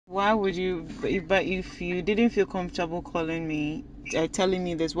why would you? But if you didn't feel comfortable calling me, telling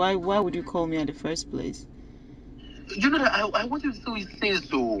me this, why would you call me in the first place? You know that I wanted to say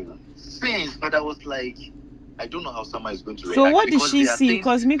so since, but I was like, I don't know how someone is going to react. So what did she see?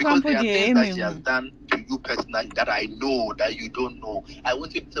 Because there are things that she has done to you personally that I know that you don't know. I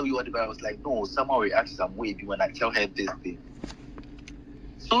wanted to tell you what, but I was like, no, someone reacts some way when I tell her this thing.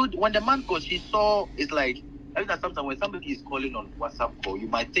 So when the man called, she saw, it's like, every time sometimes when somebody is calling on WhatsApp call, you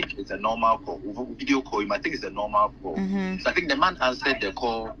might think it's a normal call. Video call, you might think it's a normal call. So I think the man answered the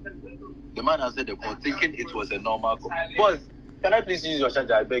call. The man answered the call thinking it was a normal call. Boss, can I please use your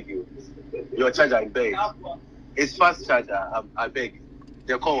charger? I beg you. Your charger, I beg. It's fast charger. I beg.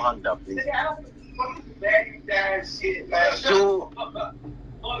 The call hung up, please.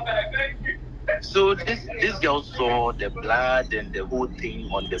 So this girl saw the blood and the whole thing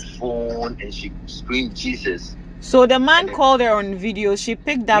on the phone, and she screamed Jesus. So the man called her on video. She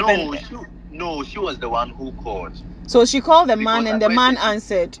picked up. No, she was the one who called. So she called the man, and the man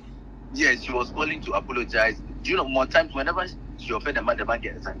answered. Yes, she was calling to apologize. Do you know, more times whenever she offended the man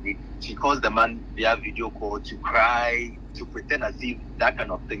gets angry, she calls the man via video call to cry, to pretend as if that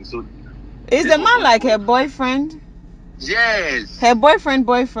kind of thing. So is the man like her boyfriend? Yes. Her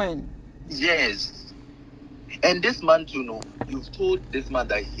boyfriend? Yes. And this man too, no, you've told this man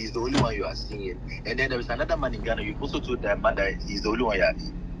that he's the only one you are seeing. And then there is another man in Ghana, you've also told that man that he's the only one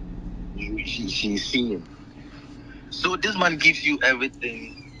she's seeing. So this man gives you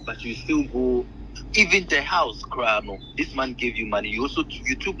everything, but you still go, even the house, no, this man gave you money. You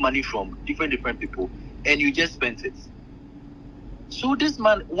took money from different people, and you just spent it. So this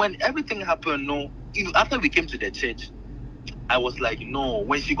man, when everything happened, no, after we came to the church, I was like, no.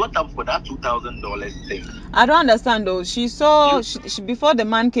 When she got up for that $2,000 thing, I don't understand though. She saw she before the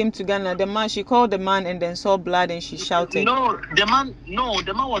man came to Ghana. She called the man and then saw blood and she shouted. No, the man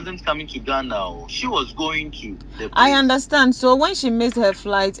wasn't coming to Ghana. She was going to the place. I understand. So when she missed her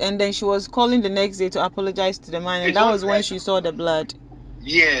flight and then she was calling the next day to apologize to the man, and that was when she saw the blood.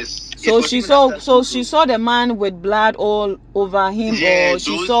 Yes. So she saw the man with blood all over him, or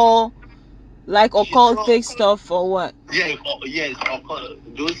she saw like occultic stuff or what? Yeah, yes,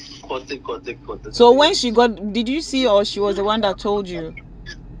 those occultic. So when she got, did you see, or she was the one that told you?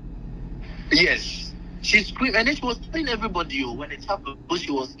 Yes, she screamed, and then she was telling everybody when it happened. So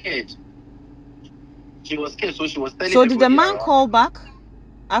she was scared. So she was telling. So did the man call back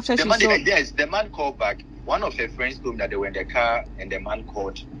after she saw? Yes, the man called back. One of her friends told me that they were in the car, and the man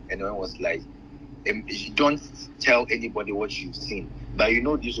called, and the man was like, "Don't tell anybody what you've seen." But you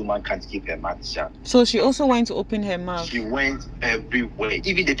know this woman can't keep her mouth shut. So she also went to open her mouth. She went everywhere.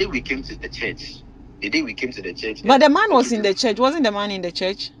 Even the day we came to the church. But the man was in the church. Wasn't the man in the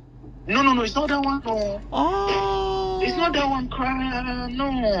church? No, it's not that one. No. Oh. It's not that one.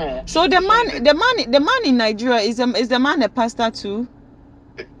 No. So the man in Nigeria is the man a pastor too?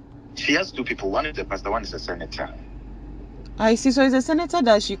 She has two people. One is a pastor. One is a senator. I see. So it's a senator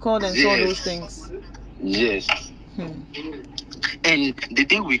that she called and saw those things. Yes. And the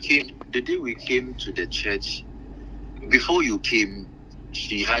day we came to the church, before you came,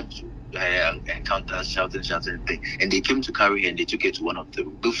 she had encounters, shouting thing, and they came to carry her and they took her to one of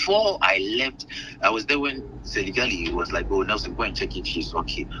them. Before I left, I was there when Seligali was like, "Oh, Nelson, go and check if she's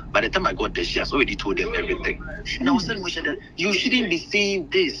okay." By the time I got there, she has already told them everything. And I was telling Moesha that you shouldn't be saying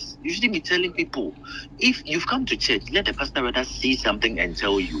this. You shouldn't be telling people. If you've come to church, let the pastor rather see something and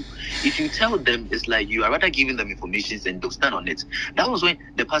tell you. If you tell them, it's like you are rather giving them information and they'll stand on it. That was when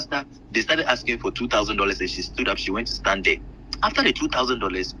the pastor, they started asking for $2,000 and she stood up, she went to stand there. After the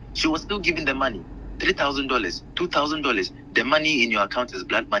 $2,000, she was still giving the money. $3,000, $2,000. The money in your account is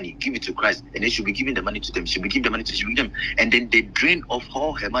blood money. Give it to Christ. And then she'll be giving the money to them. She'll be giving the money to them. And then they drain off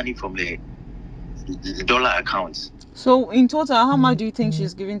all her money from her dollar accounts. So in total, how much do you think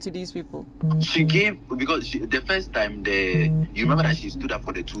she's giving to these people? She gave, because the first time, you remember that she stood up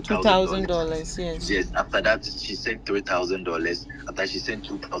for the $2,000. Yes. Yes. After that, she sent $3,000. After she sent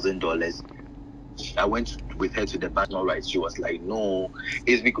 $2,000. I went with her to the bank. All right, she was like, "No,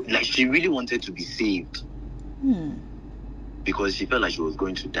 it's because like she really wanted to be saved, because she felt like she was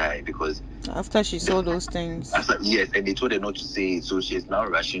going to die." Because after she saw those things, yes, and they told her not to say it, so she's now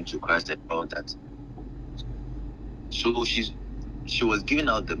rushing to Christ about that. So she was giving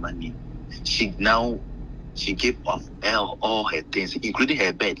out the money. She gave off all her things, including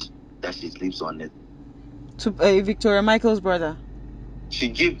her bed that she sleeps on it, to Victoria Michael's brother. She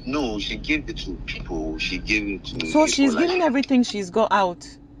gave it to people. She gave it to. So she's giving everything she's got out.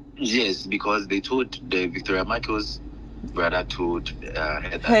 Yes, because they told the Victoria Michaels brother told her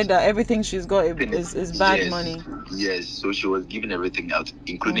that everything she's got is bad money. Yes, so she was giving everything out,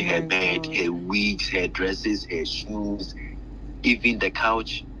 including her bed, her wigs, her dresses, her shoes, even the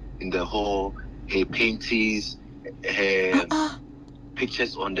couch in the hall, her paintings, her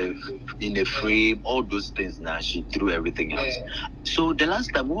pictures in the frame, all those things. Now she threw everything out. So the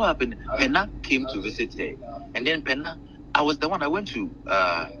last time, what happened? Penna came to visit her, and then Penna, I was the one. I went to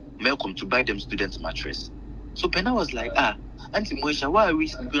Malcolm to buy them students' mattress. So Penna was like, Auntie Moesha, why are we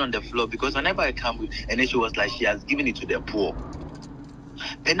sleeping on the floor? Because whenever I come, and then she was like, she has given it to the poor.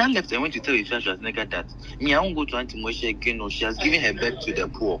 Penna left and went to tell Ifeanyi Schwarzenegger that me, I won't go to Auntie Moesha again. No, she has given her bed to the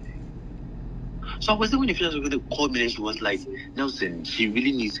poor. So I was there when Ifeanyi Schwarzenegger called me and she was like, Nelson, she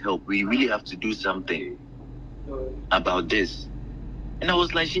really needs help. We really have to do something about this. And I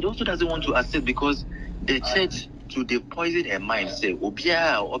was like, she also doesn't want to accept because the church, to the poison her mind, say,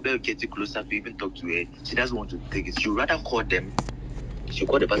 Obia or get closer to even talk to her. She doesn't want to take it. She would rather call them. She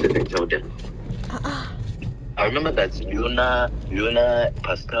called the pastor and tell them. I remember that Leona,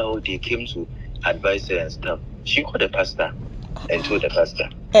 Pascal, they came to advise her and stuff. She called the pastor and told the pastor.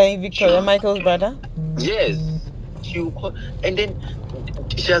 Hey, Victoria Michael's brother? Yes. She will call, and then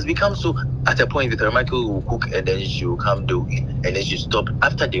she has become so, at a point Victoria Michael will cook and then she will come do it and then she stopped.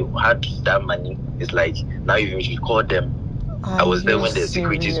 After they had that money, it's like, now you should call them. I was there when the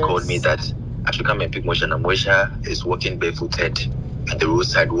securities called me that I should come and pick Moesha, and Moesha is walking barefooted at the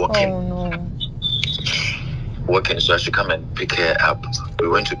roadside walking. Oh no. Working, so I should come and pick her up. We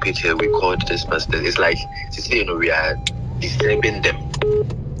went to pick her, we called this person. It's like, we are disturbing them.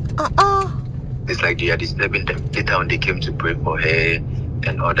 It's like they are disturbing them. Later on, they came to pray for her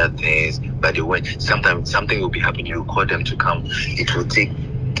and other things. But they went, sometimes something will be happening, you call them to come. It will take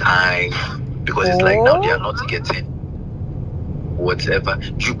time because it's like now they are not getting whatever.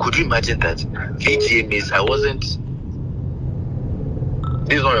 Could you imagine that? VGM is, I wasn't.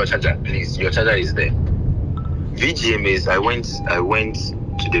 This is not your charger, please. Your charger is there. VGMAs, I went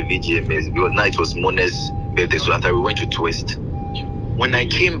to the VGMAs because now it was Mona's birthday, so after we went to Twist. When I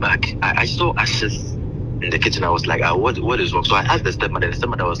came back, I saw ashes in the kitchen. I was like, what is wrong? So I asked the stepmother, and the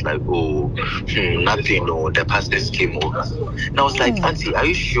stepmother was like, nothing, the pastors came over. And I was like, Auntie, are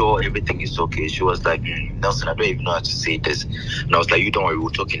you sure everything is okay? She was like, Nelson, I don't even know how to say this. And I was like, you don't worry, we'll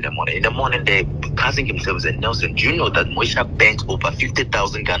talk in the morning. In the morning, the cousin himself said, Nelson, do you know that Moesha bent over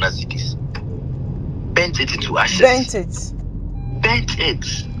 50,000 Ghana cedis? Bent it into ashes. Bent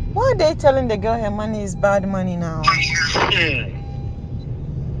it. Why are they telling the girl her money is bad money now?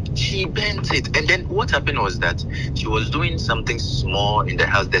 She bent it. And then what happened was that she was doing something small in the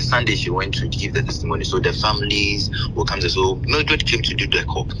house. The Sunday she went to give the testimony. So the families will come. So Mildred came to do the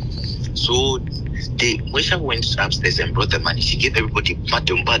call. So Moesha went upstairs and brought the money. She gave everybody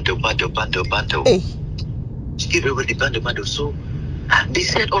bundle. Hey. She gave everybody bundle. So they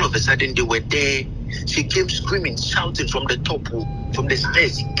said all of a sudden they were there. She came screaming, shouting from the top, from the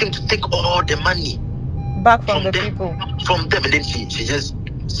stairs. She came to take all the money back from the people. From them, and then she just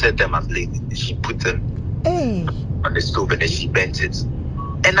set them up. She put them on the stove, and then she bent it.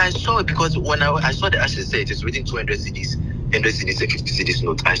 And I saw it because when I saw the ashes say it is within 200 cedis, 100 cedis, and 50 cedis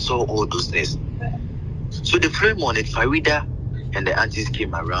notes. I saw all those things. So the very morning, Farida and the aunties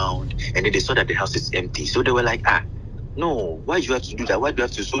came around, and then they saw that the house is empty. So they were like, no, why do you have to do that? Why do you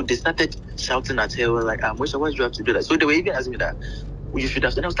have to? So they started shouting at her, like, Moesha, why do you have to do that? So they were even asking me that, you should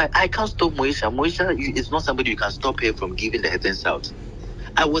have. And I was like, I can't stop Moesha. Moesha is not somebody you can stop her from giving the headings out.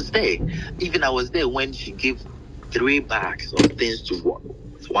 I was there. Even I was there when she gave 3 bags of things to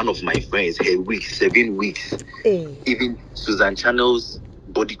one of my friends, her weeks, 7 weeks. Even Susan Channel's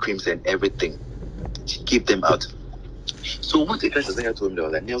body creams and everything. She gave them out. So what the person told me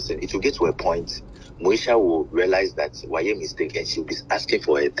was like, Nelson, it will get to a point Moesha will realize that why a mistake and she'll be asking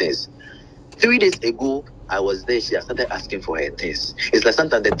for her things. 3 days ago, I was there. She has started asking for her things. It's like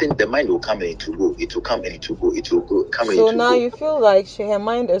sometimes the mind will come and it will go. It will come and it will go. It will go. Come and it will go. So now you feel like her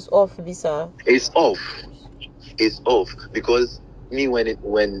mind is off, Visa. It's off. It's off because me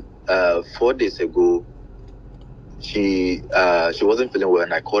when 4 days ago she wasn't feeling well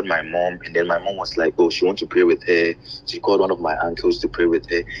and I called my mom and then my mom was like, she wants to pray with her. She called one of my uncles to pray with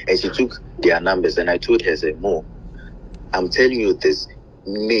her and she took their numbers and I told her, say, Mo, I'm telling you this,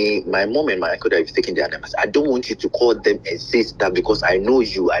 my mom and my uncle that have taken their numbers. I don't want you to call them and say stuff because I know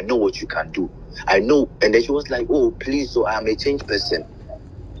you, I know what you can do. I know. And then she was like, please, so I'm a changed person.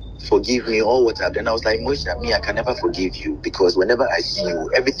 Forgive me all what I've done. I was like, Moesha, me, I can never forgive you because whenever I see you,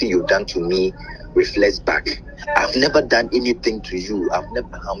 everything you've done to me reflects back. I've never done anything to you. I've never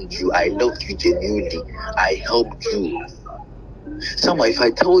harmed you. I loved you genuinely. I helped you. Somehow, if I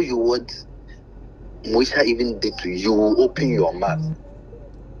tell you what Moesha even did to you, open your mouth.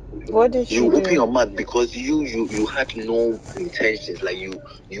 What did you she open do? your mouth because you had no intentions. Like you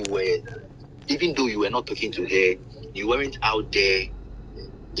were, even though you were not talking to her, you weren't out there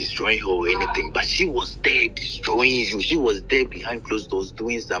destroying her or anything, but she was there destroying you. She was there behind closed doors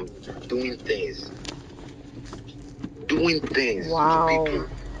doing things Wow. to people.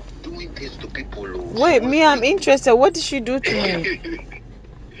 Doing things to people. Wait, me, I'm interested. What did she do to me?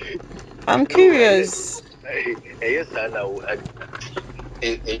 I'm curious.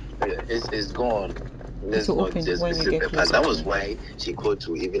 Yes, it's gone. Let's To not open just when you visit get the close. past. That was why she called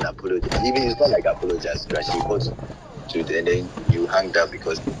to even apologize. Even it's not like apologize, but she called to and then you hanged up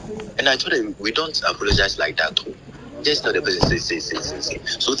because. And I told her we don't apologize like that. Just tell the person say.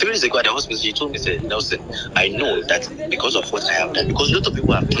 So 3 days ago at the hospital, she told me, said, Nelson, I know that because of what I have done, because a lot of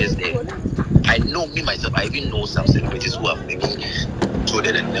people have kissed her. I know me myself. I even know some celebrities who have maybe told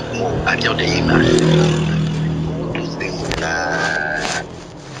her that I tell the email. Those things.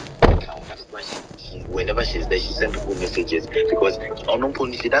 That's why whenever she's there, she sends people messages because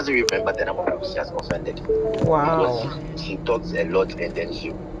she doesn't remember the number of people she has offended. Wow. Because she talks a lot and then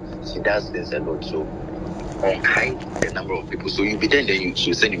she does things a lot. So hide the number of people. So you'll be there and then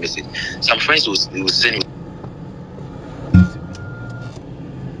she'll send you a message. Some friends will send you.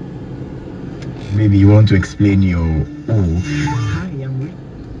 Maybe you want to explain your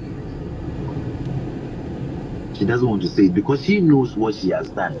She doesn't want to say it because she knows what she has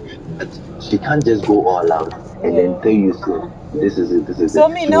done, but she can't just go all out and then tell you, so this is it. So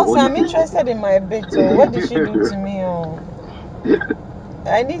me, Nelson, I'm interested in my bit. Oh, what did she do to me? Oh,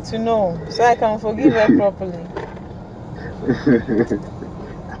 I need to know so I can forgive her properly.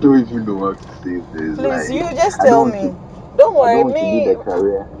 I don't even know what to say. This. Please, you just tell me. Don't worry, me.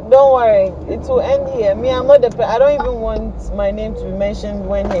 Don't worry, it will end here. Me, I'm not the. I don't even want my name to be mentioned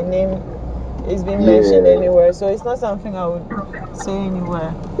when her name is being mentioned anywhere. So it's not something I would say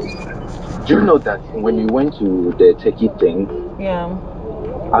anywhere. Do you know that when we went to the turkey thing? Yeah.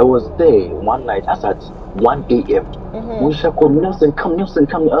 I was there one night as at 1 a.m. Moesha called Nelson, come.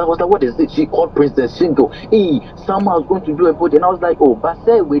 And I was like, what is it? She called Princess Shingo. Hey, Salma was going to do a body. And I was like, oh, but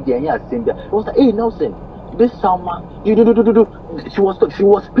say with the I was like, hey, Nelson, this Salma, you do. She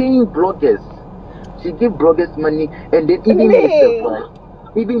was paying bloggers. She gave bloggers money, and then even myself,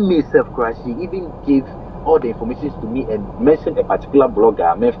 she even gave all the information to me and mentioned a particular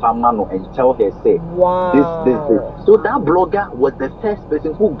blogger, and tell her, say, this. So that blogger was the first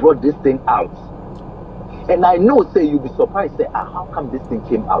person who brought this thing out. And I know, say, you'll be surprised, say, how come this thing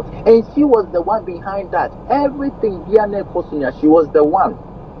came out? And she was the one behind that. Everything, she was the one.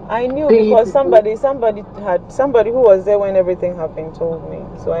 I knew because somebody who was there when everything happened told me.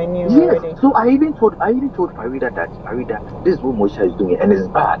 So I knew already. So I even told Farida that this is what Moesha is doing and it's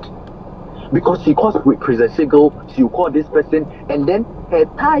bad. Because she calls with Princess Shigo, she will call this person, and then her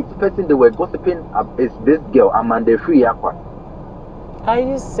tight person they were gossiping is this girl, Amanda L3aked. Are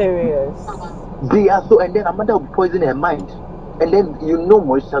you serious? They are so, and then Amanda will poison her mind. And then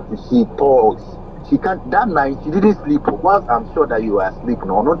Moesha, she talks. She can't. That night she didn't sleep. Whilst I'm sure that you are asleep,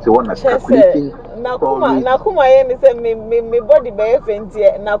 no, not the one that's calculating. Nakuma, me body be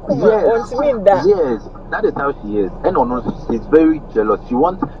Nakuma, yes, that is how she is. And she's very jealous.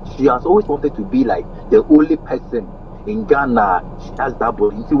 She has always wanted to be like the only person in Ghana. She has that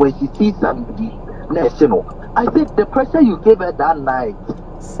body. See, when she sees somebody, I said the pressure you gave her that night.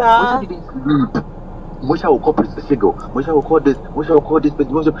 Moesha didn't sleep. Moesha will call Princess Shigo. Moesha will call this. Moesha will call this.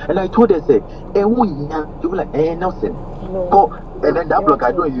 And I told her, say, you were like, Nelson, call. And then that blog,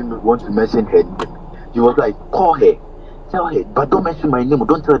 I don't even want to mention her name. She was like, call her. Tell her, but don't mention my name.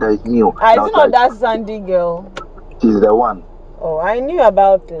 Don't tell her that it's me. I don't know that Sandy girl. She's the one. Oh, I knew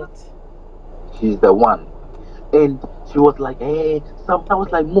about it. She's the one. And she was like, I was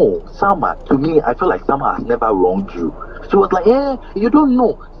like, Salma, to me, I feel like Salma has never wronged you. She was like, you don't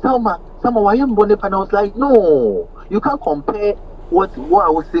know. Salma, why you born? And I was like, no, you can't compare what I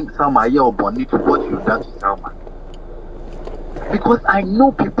was saying Salma or Bonnie to what you've done to Salma. Because I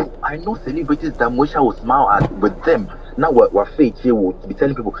know celebrities that Moesha will smile at with them. Now we're fake here will be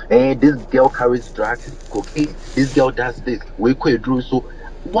telling people, this girl carries drugs, cocaine, this girl does this, we could do so.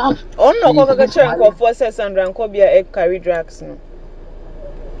 What? Carry drugs.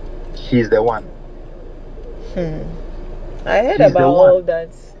 She's the one. I heard about all that.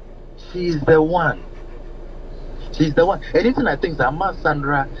 She's the one. Anything I think that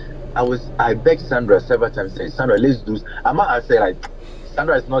Sandra, I begged Sandra several times, saying, Sandra, let's do. I said, like,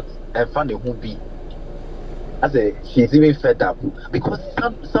 Sandra is not a funny who be. I said she's even fed up because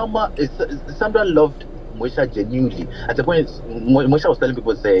Sandra loved Moesha genuinely. At the point, Moesha was telling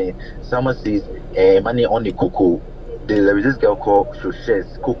people saying, someone says, money on the cocoa. There is this girl called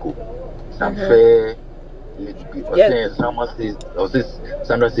Shoshes Coco. Some fair lady people saying someone says, or this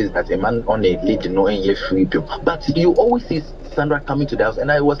Sandra says that a man on a lady knowing you free people. But you always see Sandra coming to the house,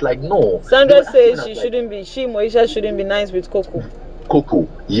 and I was like, no. Sandra says she shouldn't be, Moesha shouldn't be nice with Coco. Coco,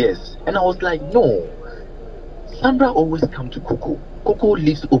 yes. And I was like, no. Sandra always come to Coco. Coco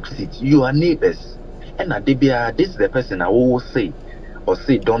lives opposite. You are neighbors. And Adebia, this is the person I always say, or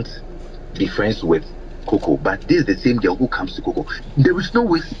say don't be friends with Coco. But this is the same girl who comes to Coco. There is no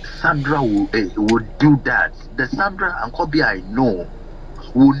way Sandra will do that. The Sandra and Kobe I know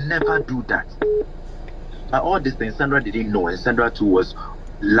will never do that. But all these things Sandra didn't know, and Sandra too was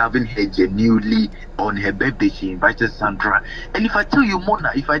loving her genuinely. On her birthday, she invited Sandra. And if I tell you,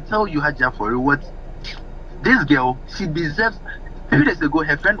 Mona, if I tell you, Hajia, for what this girl, she deserves. A few days ago,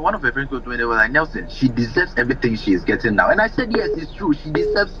 one of her friends was doing it, was like, Nelson, she deserves everything she is getting now. And I said, yes, it's true. She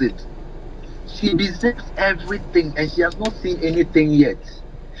deserves it. She deserves everything, and she has not seen anything yet.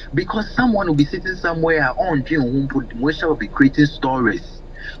 Because someone will be sitting somewhere on Moesha will be creating stories.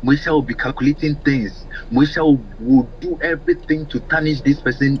 Moesha will be calculating things. Moesha will do everything to tarnish this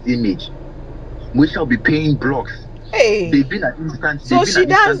person's image. Moesha will be paying blocks. Hey. They've been an instance. So she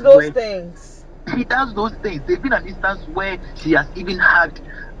does those things. She does those things. There's been an instance where she has even had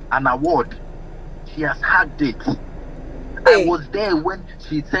an award. She has had it. Hey. I was there when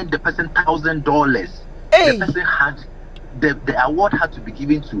she sent the person $1,000. Hey. The person had the award had to be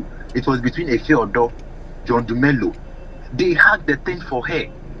given to. It was between Efe Odo, John Dumelo. They had the thing for her.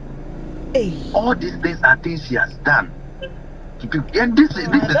 Hey. All these things are things she has done. And this is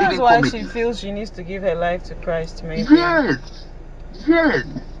that's why comedy. She feels she needs to give her life to Christ, maybe. Yes.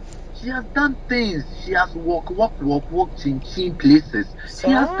 She has done things. She has walked in places. So?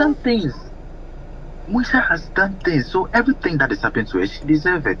 She has done things. Moesha has done things. So everything that is happening to her, she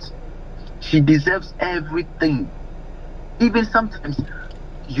deserves it. She deserves everything. Even sometimes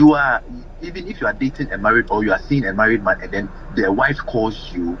even if you are dating a married, or you are seeing a married man, and then their wife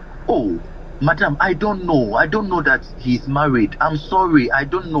calls you, oh, madam, I don't know that he's married. I'm sorry, I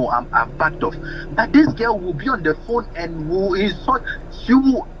don't know. I'm backed off. But this girl will be on the phone and will insult. She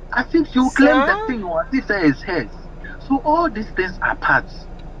will, I think she will claim the thing, or as if it is hers. So all these things are parts.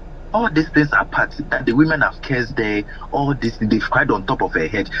 All these things are parts that the women have cursed there. All this they've cried on top of her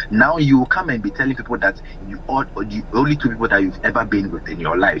head. Now you come and be telling people that the only two people that you've ever been with in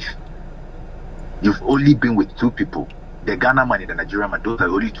your life. You've only been with two people. The Ghana man and the Nigerian man, those are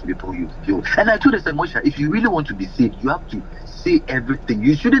the only two people you feel. And I told her, Moesha, if you really want to be saved, you have to say everything.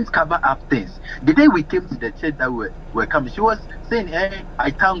 You shouldn't cover up things. The day we came to the church that we're coming, she was saying, hey,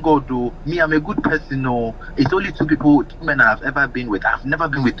 I thank God, though. Me, I'm a good person, no. It's only two men I've ever been with. I've never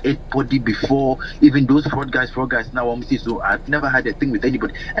been with anybody before. Even those fraud guys now, so I've never had a thing with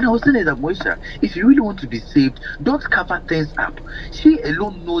anybody. And I was saying that, Moesha, if you really want to be saved, don't cover things up. She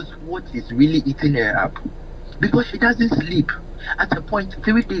alone knows what is really eating her up. Because she doesn't sleep. At a point,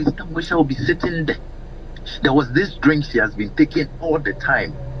 3 days, Moesha will be sitting there. There was this drink she has been taking all the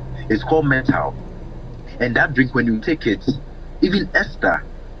time. It's called Metal. And that drink, when you take it, even Esther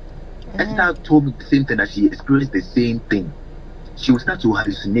told me the same thing, that she experienced the same thing. She will start to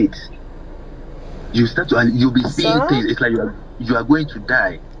hallucinate. You'll be seeing things. It's like you are going to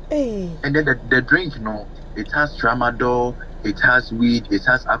die. Hey. And then the drink, it has tramadol, it has weed, it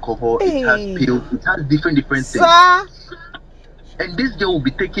has alcohol, it has pills, it has different things. And this girl will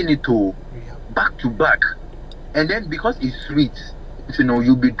be taking it to back to back. And then because it's sweet,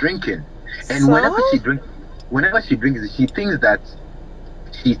 you'll be drinking. And whenever she drinks, she thinks that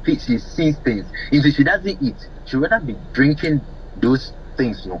she sees things. If she doesn't eat, she'll rather be drinking those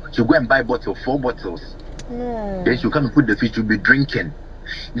things. She'll go and buy 4 bottles. Then she'll come and put the fish, she'll be drinking.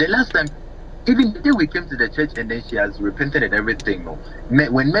 The last time, even the day we came to the church, and then she has repented and everything.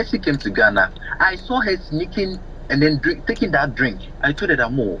 When Mercy came to Ghana, I saw her sneaking and then taking that drink. I told her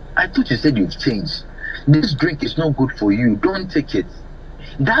that, I thought you said you've changed. This drink is not good for you. Don't take it.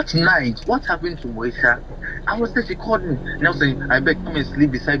 That night, what happened to Moesha? I was there, she called me. Nelson, I beg, come and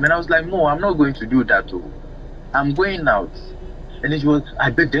sleep beside me. And I was like, no, I'm not going to do that. I'm going out. And then she was, I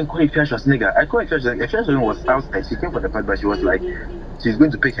beg, then call Ifeanyi nigga. I called Ifeanyi was outside. She came for the part, but she was like, she's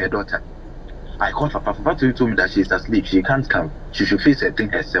going to pick her daughter. I called Papa. Papa told me that she's asleep. She can't come. She should face her thing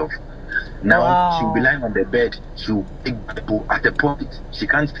herself. Now she'll be lying on the bed. She'll take Bible at the point. She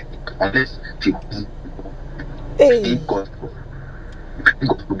can't sleep unless she thank gospel.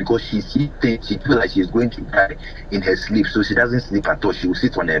 Because she feels like she's going to die in her sleep, so she doesn't sleep at all. She will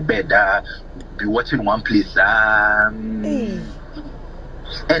sit on her bed, be watching one place. And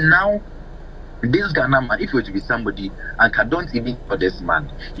now This Ghana man, if you were to be somebody, and I don't even for this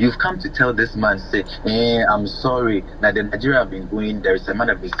man, you've come to tell this man, say, I'm sorry, now the Nigeria have been going, there is a man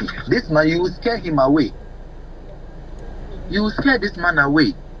I've been seeing. This man, you will scare him away. You will scare this man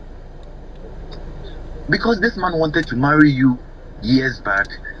away. Because this man wanted to marry you years back,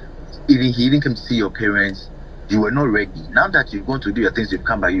 he even came to see your parents, you were not ready. Now that you're going to do your things, you've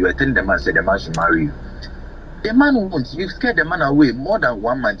come back, you are telling the man, say the man should marry you. The man won't. You've scared the man away more than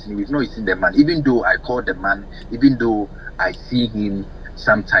 1 month and we've not seen the man. Even though I call the man, even though I see him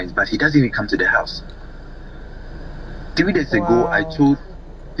sometimes, but he doesn't even come to the house. 3 days ago, I told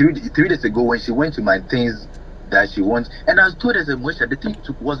 3 days ago when she went to my things that she wants, and I was told as a Moesha, the thing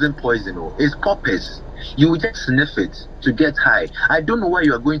took wasn't poison, it's poppers. You just sniff it to get high. I don't know why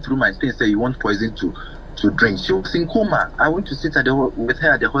you are going through my things say you want poison to drink. She was in coma. I went to sit with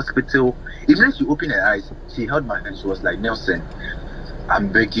her at the hospital. Even when she opened her eyes, she held my hand. She was like, Nelson,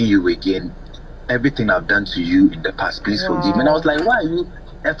 I'm begging you again. Everything I've done to you in the past, please forgive me. And I was like, why are you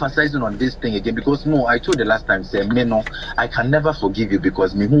emphasizing on this thing again? Because no, I told the last time, say, no, I can never forgive you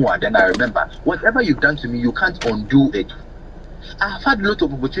because me who are. Then I remember, whatever you've done to me, you can't undo it. I've had a lot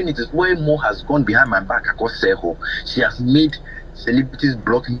of opportunities where Mo has gone behind my back. She has made celebrities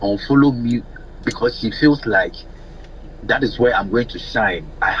block me, unfollow me, because she feels like that is where I'm going to shine.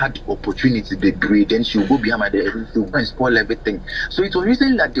 I had opportunity, the grade, then she'll go behind my head, she'll go and spoil everything. So it was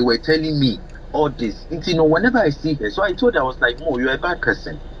recently that they were telling me all this. And, whenever I see her, so I told her, I was like, Mo, you're a bad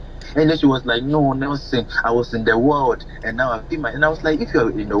person. And then she was like, no, Nelson, I was in the world, and now I've been and I was like, if you're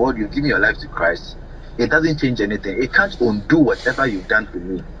in the world, you've given your life to Christ. It doesn't change anything. It can't undo whatever you've done to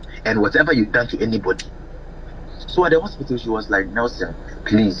me and whatever you've done to anybody. So at the hospital, she was like, Nelson,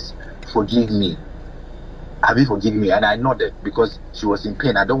 please forgive me. Have you forgiven me? And I nodded because she was in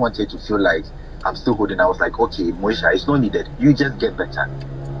pain. I don't want her to feel like I'm still holding. I was like, okay, Moesha, it's not needed. You just get better.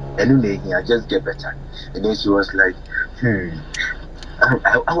 And I just get better. And then she was like,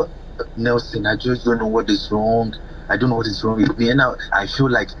 Nelson, I just don't know what is wrong. I don't know what is wrong with me. And now I feel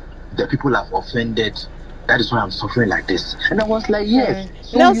like the people have offended. That is why I'm suffering like this. And I was like, yes.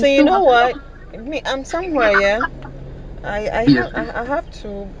 So Nelson, you know what? I'm somewhere, yeah. I have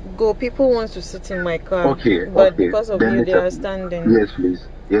to go. People want to sit in my car. Okay. But because of you, they are standing. Yes, please.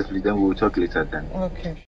 Yes, please. Then we'll talk later then. Okay.